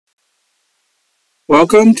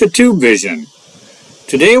Welcome to Tube Vision.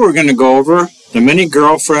 Today we're going to go over the many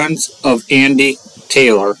girlfriends of Andy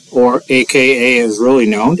Taylor, or aka as really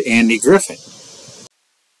known, Andy Griffith.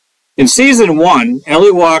 In Season 1,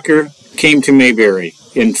 Ellie Walker came to Mayberry.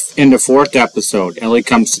 In the 4th episode, Ellie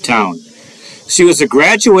Comes to Town. She was a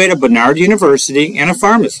graduate of Barnard University and a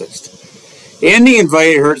pharmacist. Andy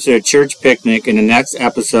invited her to a church picnic in the next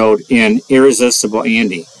episode in Irresistible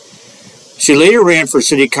Andy. She later ran for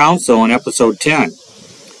city council in episode 10.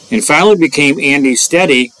 And finally became Andy's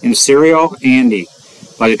steady in Serial Andy.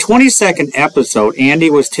 By the 22nd episode, Andy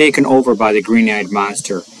was taken over by the green-eyed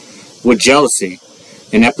monster with jealousy.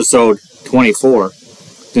 In episode 24,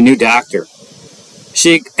 The New Doctor.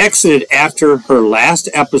 She exited after her last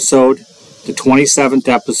episode, the 27th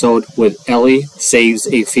episode, with Ellie Saves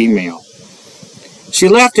a Female. She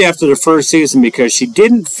left after the first season because she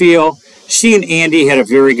didn't feel she and Andy had a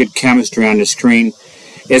very good chemistry on the screen,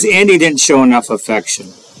 as Andy didn't show enough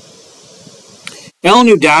affection.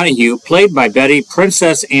 Ellen Donahue, played by Betty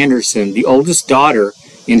Princess Anderson, the oldest daughter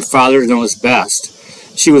in Father Knows Best.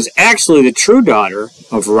 She was actually the true daughter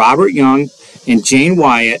of Robert Young and Jane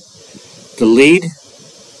Wyatt, the lead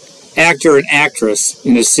actor and actress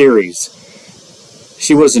in the series.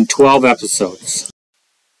 She was in 12 episodes.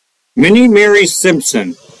 Minnie Mary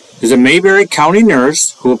Simpson is a Mayberry County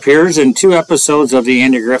nurse who appears in 2 episodes of The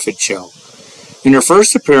Andy Griffith Show. In her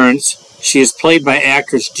first appearance, she is played by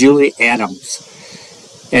actress Julie Addams,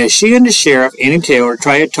 as she and the sheriff, Andy Taylor,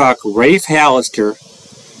 try to talk Rafe Hallister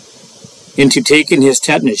into taking his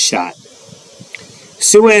tetanus shot.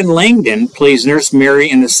 Sue Ann Langdon plays Nurse Mary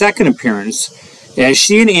in the second appearance, as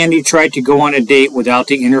she and Andy tried to go on a date without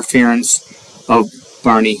the interference of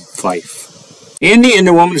Barney Fife. Andy and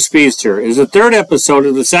the Woman Speedster is the 3rd episode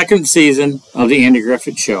of the 2nd season of The Andy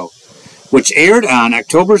Griffith Show, which aired on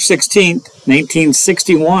October 16,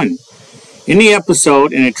 1961. In the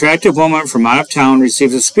episode, an attractive woman from out of town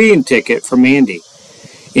receives a speeding ticket from Andy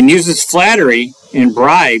and uses flattery and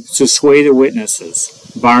bribes to sway the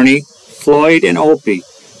witnesses, Barney, Floyd, and Opie,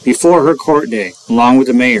 before her court day, along with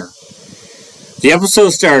the mayor. The episode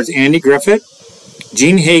stars Andy Griffith,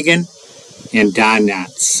 Gene Hagen, and Don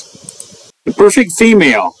Knotts. The Perfect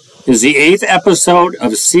Female is the 8th episode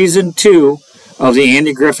of Season 2 of The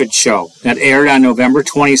Andy Griffith Show that aired on November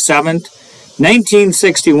 27,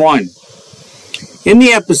 1961. In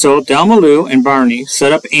the episode, Thelma Lou and Barney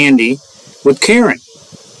set up Andy with Karen,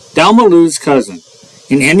 Thelma Lou's cousin,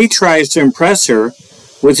 and Andy tries to impress her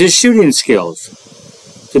with his shooting skills.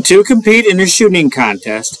 The two compete in a shooting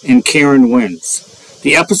contest, and Karen wins.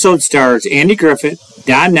 The episode stars Andy Griffith,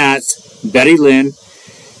 Don Knotts, Betty Lynn,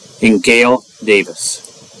 and Gail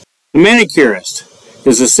Davis. The Manicurist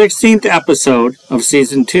is the 16th episode of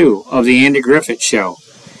Season 2 of The Andy Griffith Show,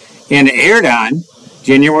 and it aired on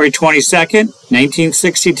January 22nd,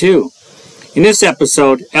 1962. In this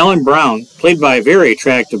episode, Ellen Brown, played by a very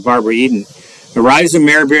attractive Barbara Eden, arrives in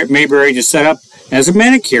Mayberry to set up as a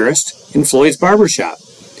manicurist in Floyd's barbershop.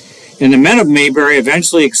 And the men of Mayberry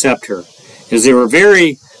eventually accept her, as they were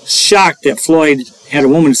very shocked that Floyd had a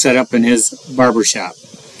woman set up in his barbershop,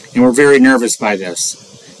 and were very nervous by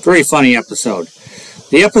this. Very funny episode.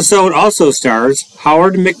 The episode also stars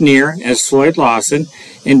Howard McNear as Floyd Lawson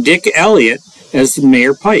and Dick Elliott as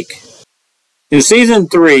Mayor Pike. In Season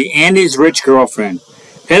 3, Andy's rich girlfriend,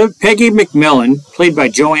 Peggy McMillan, played by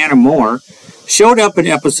Joanna Moore, showed up in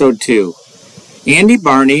episode 2. Andy,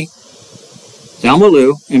 Barney, Thelma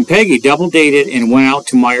Lou, and Peggy double-dated and went out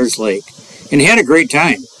to Myers Lake, and had a great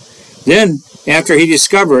time. Then, after he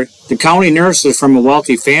discovered the county nurse is from a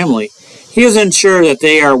wealthy family, he isn't sure that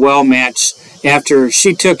they are well-matched after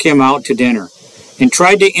she took him out to dinner, and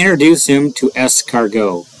tried to introduce him to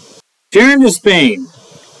escargot. Sharon Despain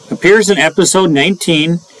appears in episode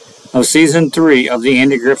 19 of Season 3 of The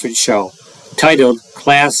Andy Griffith Show, titled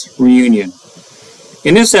Class Reunion.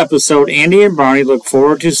 In this episode, Andy and Barney look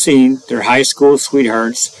forward to seeing their high school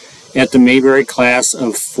sweethearts at the Mayberry Class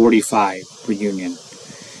of 45 reunion.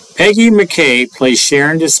 Peggy McKay plays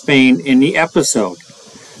Sharon Despain in the episode,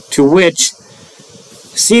 to which,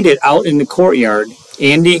 seated out in the courtyard,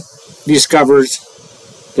 Andy discovers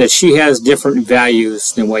that she has different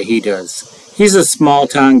values than what he does. He's a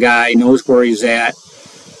small-town guy, knows where he's at,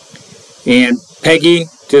 and Peggy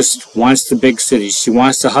just wants the big city. She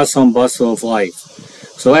wants the hustle and bustle of life.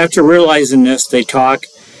 So after realizing this, they talk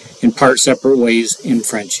and part separate ways in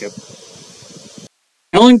friendship.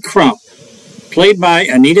 Ellen Crump, played by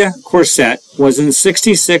Anita Corset, was in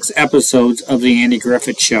 66 episodes of The Andy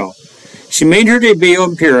Griffith Show. She made her debut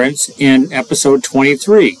appearance in episode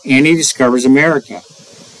 23, Andy Discovers America.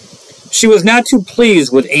 She was not too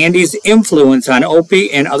pleased with Andy's influence on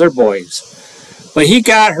Opie and other boys. but he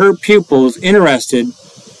got her pupils interested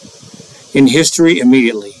in history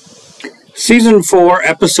immediately. Season 4,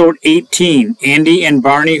 Episode 18, Andy and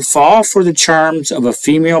Barney fall for the charms of a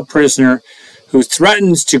female prisoner who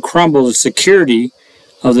threatens to crumble the security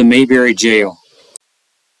of the Mayberry jail.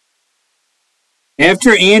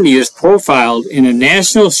 After Andy is profiled in a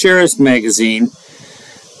national sheriff's magazine,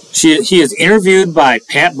 he is interviewed by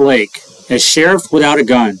Pat Blake as Sheriff Without a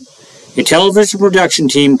Gun. A television production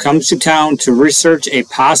team comes to town to research a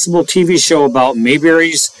possible TV show about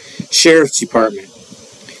Mayberry's sheriff's department.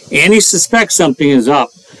 Andy suspects something is up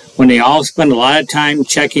when they all spend a lot of time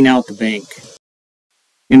checking out the bank.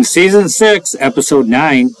 In Season 6, Episode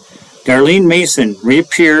 9, Darlene Mason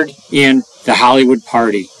reappeared in The Hollywood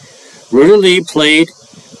Party. Ruta Lee played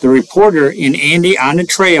the reporter in Andy on the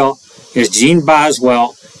Trail as Jean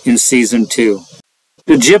Boswell in Season 2.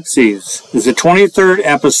 The Gypsies is the 23rd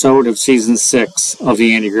episode of Season 6 of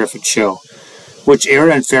The Andy Griffith Show, which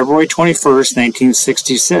aired on February 21st,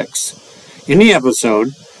 1966. In the episode,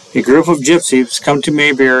 a group of gypsies come to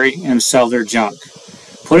Mayberry and sell their junk,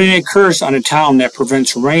 putting a curse on a town that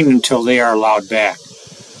prevents rain until they are allowed back.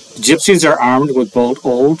 The gypsies are armed with both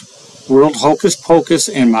old world hocus pocus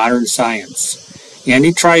and modern science.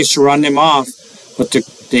 Andy tries to run them off, but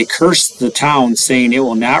they curse the town, saying it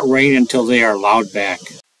will not rain until they are allowed back.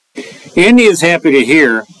 Andy is happy to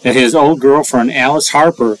hear that his old girlfriend, Alice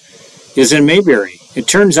Harper, is in Mayberry. It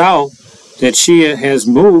turns out that she has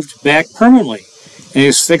moved back permanently and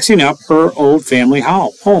is fixing up her old family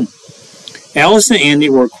home. Alice and Andy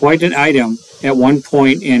were quite an item at one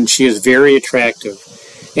point, and she is very attractive.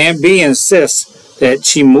 Aunt Bee insists that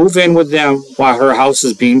she move in with them while her house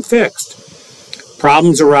is being fixed.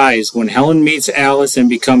 Problems arise when Helen meets Alice and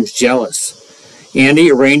becomes jealous.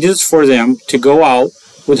 Andy arranges for them to go out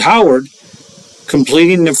with Howard,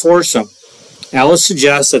 completing the foursome. Alice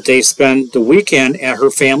suggests that they spend the weekend at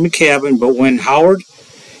her family cabin, but when Howard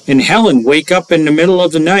and Helen wake up in the middle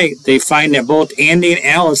of the night, they find that both Andy and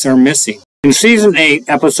Alice are missing. In Season 8,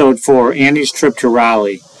 Episode 4, Andy's Trip to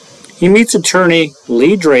Raleigh, he meets attorney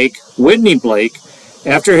Lee Drake, Whitney Blake,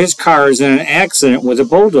 after his car is in an accident with a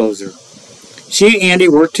bulldozer. She and Andy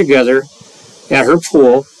work together at her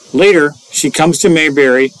pool. Later, she comes to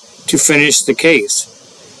Mayberry to finish the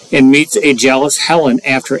case and meets a jealous Helen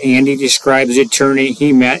after Andy describes the attorney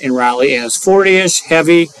he met in Raleigh as 40-ish,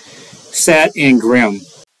 heavy, set, and grim.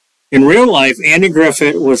 In real life, Andy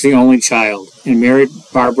Griffith was the only child and married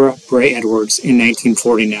Barbara Bray Edwards in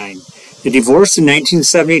 1949. They divorced in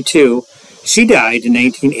 1972. She died in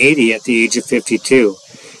 1980 at the age of 52,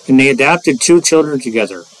 and they adopted 2 children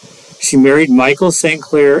together. She married Michael St.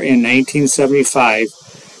 Clair in 1975.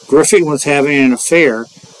 Griffith was having an affair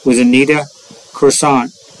with Anita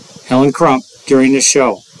Croissant, Helen Crump, during the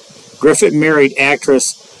show. Griffith married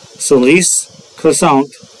actress Solis Croissant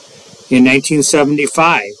in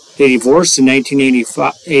 1975. They divorced in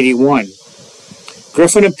 1981.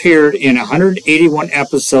 Griffith appeared in 181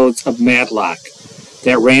 episodes of Matlock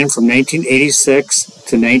that ran from 1986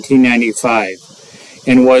 to 1995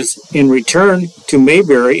 and was in return to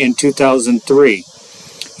Mayberry in 2003.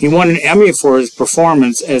 He won an Emmy for his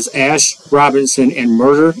performance as Ash Robinson in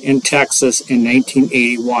Murder in Texas in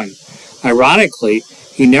 1981. Ironically,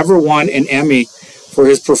 he never won an Emmy for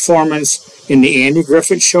his performance in The Andy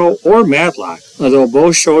Griffith Show or Matlock, although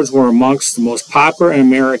both shows were amongst the most popular in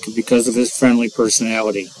America because of his friendly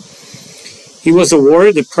personality. He was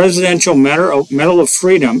awarded the Presidential Medal of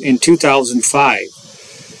Freedom in 2005.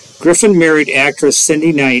 Griffith married actress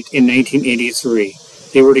Cindy Knight in 1983.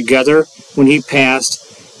 They were together when he passed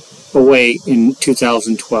away in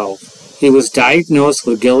 2012. He was diagnosed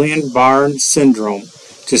with Guillain-Barré syndrome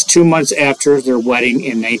just 2 months after their wedding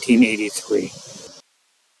in 1983.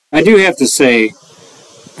 I do have to say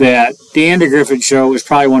that The Andy Griffith Show is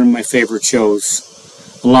probably one of my favorite shows,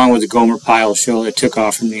 along with the Gomer Pyle Show that took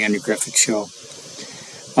off from The Andy Griffith Show.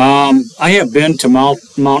 I have been to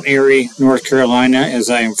Mount Airy, North Carolina, as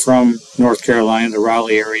I am from North Carolina, the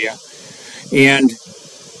Raleigh area, and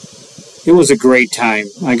it was a great time.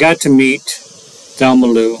 I got to meet Thelma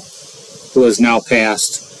Lou, who has now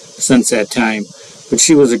passed since that time, but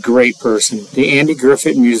she was a great person. The Andy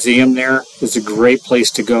Griffith Museum there is a great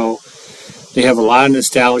place to go. They have a lot of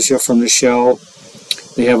nostalgia from the show.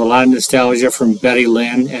 They have a lot of nostalgia from Betty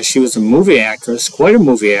Lynn, as she was a movie actress, quite a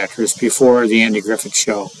movie actress, before The Andy Griffith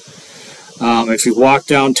Show. If you walk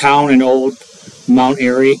downtown in old Mount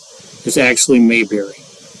Airy, it's actually Mayberry.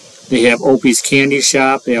 They have Opie's Candy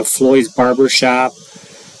Shop. They have Floyd's Barber Shop.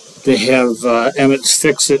 They have Emmett's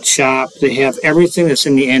Fix-It Shop. They have everything that's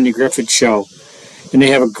in The Andy Griffith Show. And they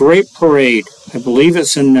have a great parade. I believe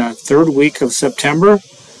it's in the 3rd week of September.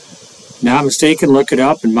 Not mistaken, look it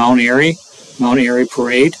up in Mount Airy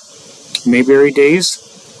Parade, Mayberry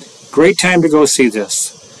Days. Great time to go see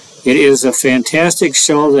this. It is a fantastic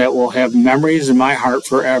show that will have memories in my heart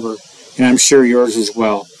forever, and I'm sure yours as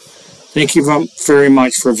well. Thank you very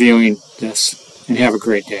much for viewing this, and have a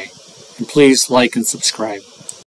great day. And please like and subscribe.